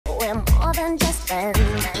than just friends.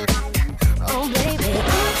 Oh baby,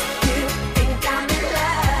 you think I'm in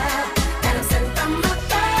love, and I'm sent from above.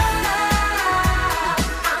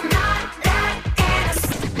 I'm not that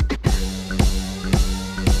innocent.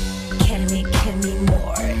 Can me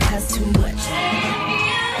more? That's too much.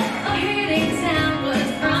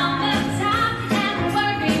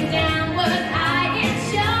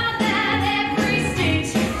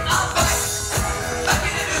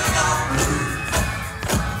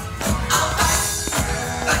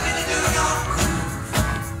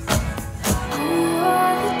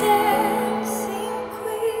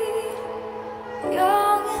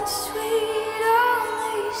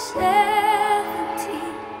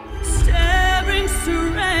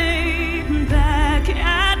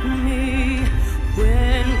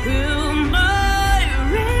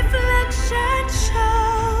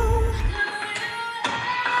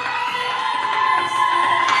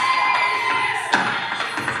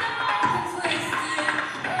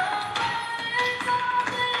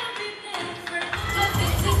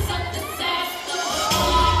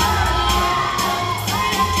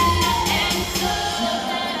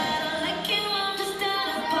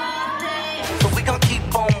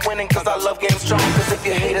 Cause I love getting strong. Cause if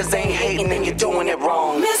your haters ain't hating, then you're doing it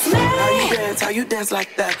wrong. Miss me. How you dance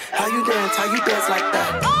like that? How you dance like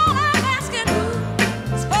that? All I'm asking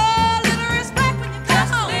is for a little respect when you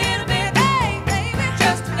just a little bit, hey, baby,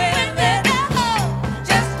 just a little bit,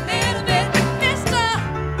 just a little bit, mister.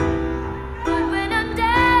 But when I'm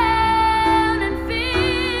down and feeling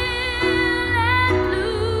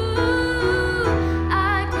blue,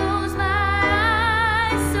 I close my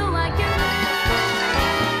eyes so I can.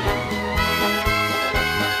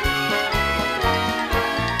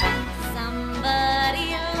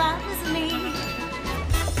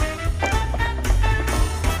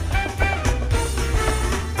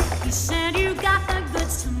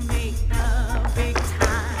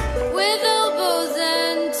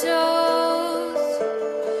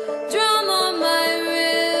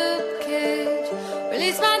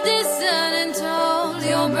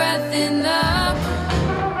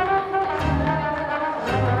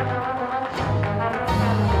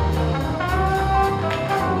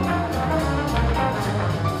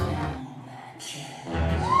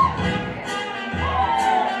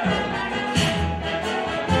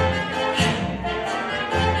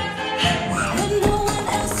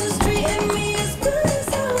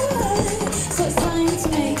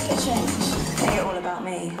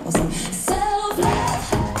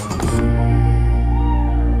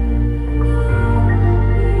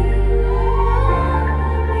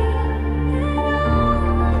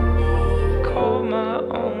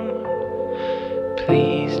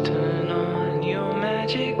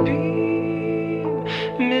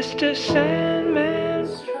 Mr. Sandman.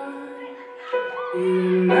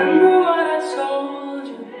 Remember what I told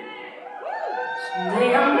you? Someday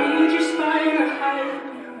I'll need your spine to hide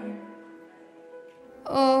behind.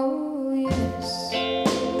 Oh yes,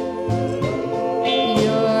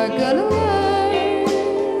 you're gonna learn.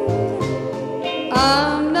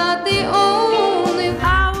 I'm not the only.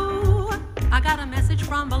 Oh, I got a message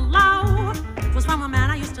from below. It was from a man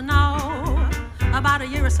I used to know. About a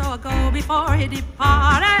year or so ago before he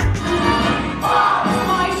departed. Oh,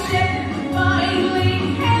 my ship finally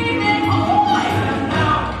came in. Oh, and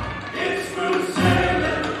now it's smooth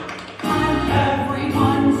sailing on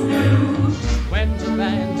everyone's news. When the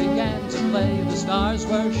band began to play, the stars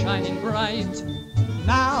were shining bright.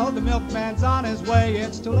 Now the milkman's on his way,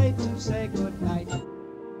 it's too late to say goodnight.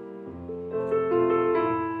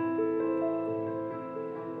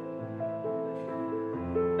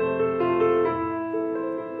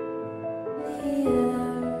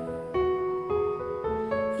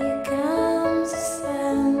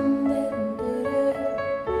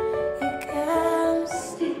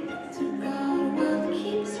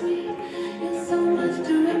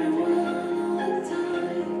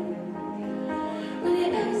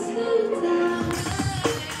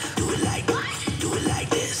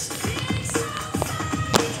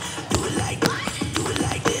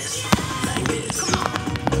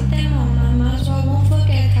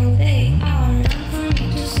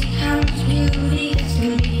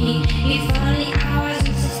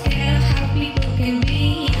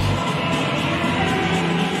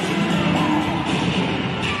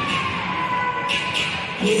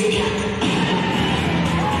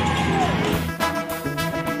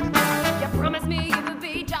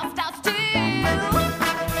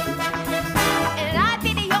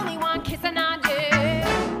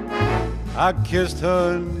 I kissed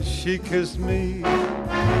her and she kissed me.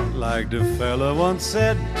 Like the fella once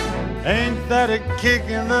said, ain't that a kick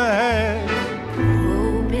in the head?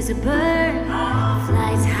 Hope There's a bird that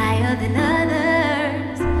flies higher than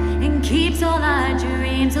others and keeps all our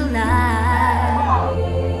dreams alive.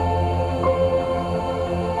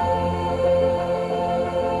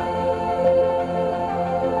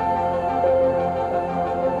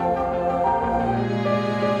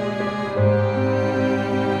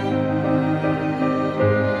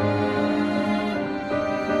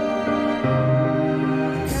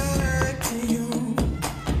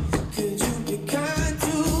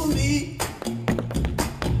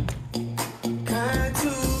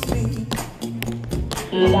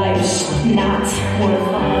 Life's not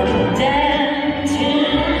worth a damn till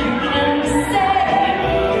you can say,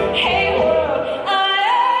 hey world, I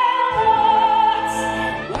am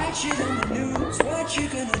what? Watch it on the news, what you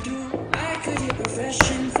gonna do? I could your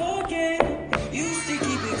profession forget, used to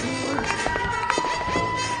keep it cool.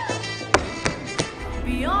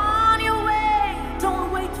 Be on your way,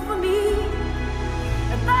 don't wait for me.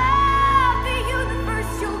 Above the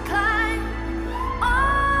universe you'll climb,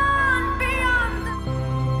 on beyond the...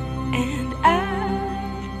 And I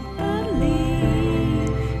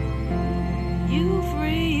believe you've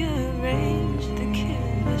rearranged the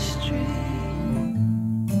chemistry.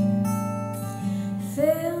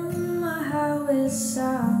 Fill my heart with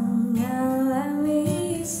song and let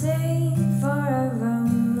me sing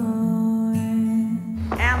forevermore.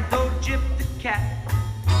 And though Jip the cat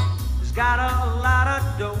has got a lot of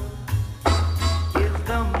dough, if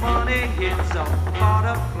the money hits on part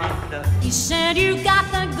of plunder, He said you got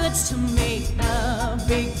the goods to make a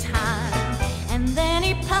big time, and then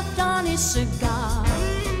he puffed on his cigar.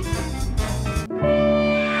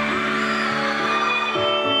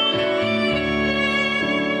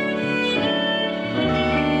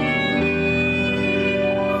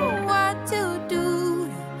 What to do?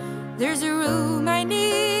 There's a room I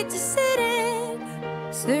need to sit in,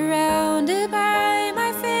 surrounded by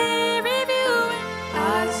my favorite view.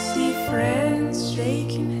 I see friends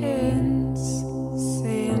shaking hands,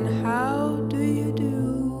 saying, how do you do?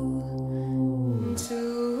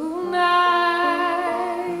 Tonight,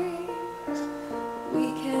 we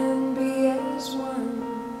can be as one.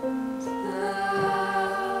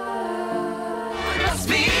 Must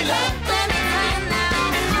be love.